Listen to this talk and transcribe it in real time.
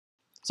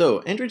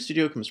So Android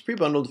Studio comes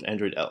pre-bundled with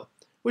Android L,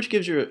 which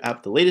gives your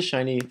app the latest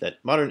shiny that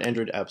modern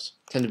Android apps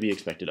tend to be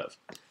expected of.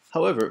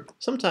 However,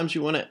 sometimes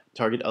you want to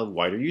target a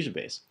wider user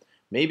base.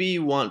 Maybe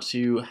you want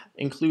to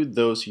include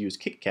those who use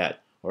KitKat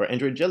or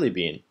Android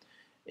Jellybean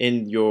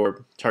in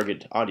your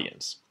target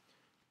audience.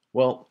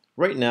 Well,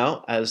 right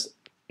now, as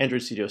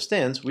Android Studio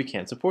stands, we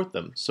can't support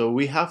them. So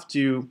we have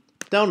to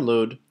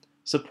download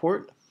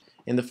support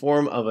in the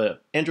form of an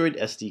Android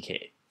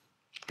SDK.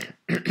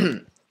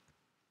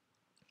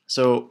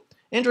 So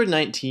Android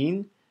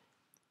 19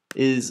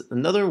 is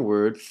another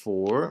word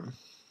for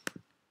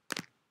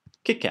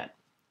KitKat.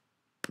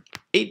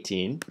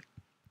 18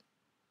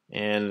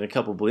 and a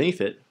couple beneath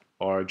it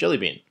are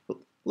Jellybean.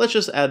 Let's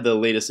just add the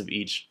latest of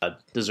each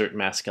dessert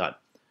mascot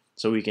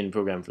so we can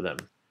program for them.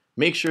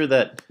 Make sure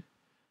that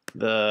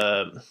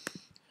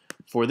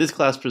for this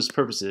class's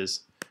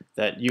purposes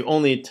that you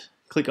only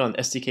click on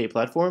SDK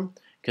platform,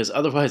 because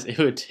otherwise it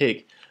would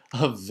take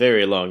a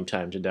very long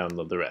time to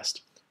download the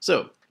rest.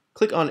 So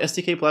click on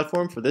SDK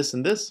platform for this,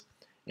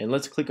 and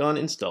let's click on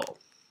install.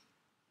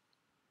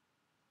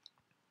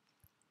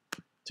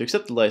 To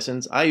accept the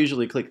license, I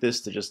usually click this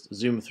to just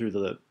zoom through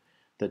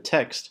the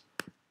text.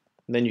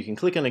 And then you can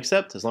click on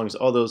accept. As long as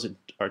all those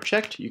are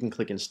checked, you can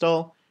click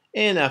install,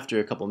 and after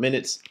a couple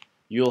minutes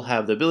you'll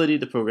have the ability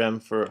to program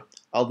for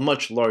a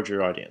much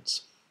larger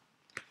audience.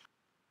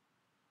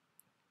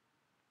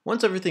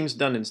 Once everything's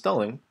done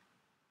installing,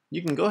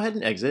 you can go ahead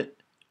and exit,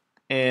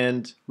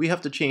 and we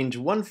have to change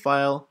one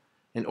file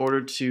in order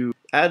to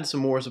add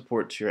some more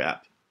support to your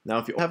app. Now,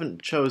 if you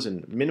haven't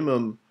chosen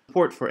minimum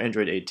support for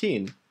Android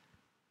 18,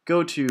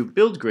 go to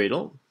Build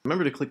Gradle.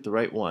 Remember to click the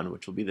right one,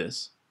 which will be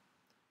this,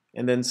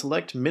 and then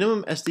select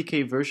minimum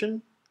SDK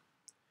version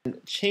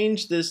and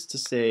change this to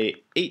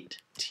say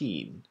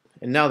 18.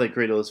 And now that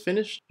Gradle is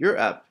finished, your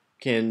app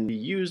can be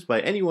used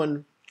by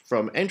anyone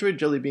from Android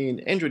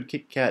Jellybean, Android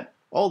KitKat,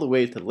 all the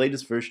way to the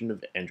latest version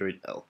of Android L.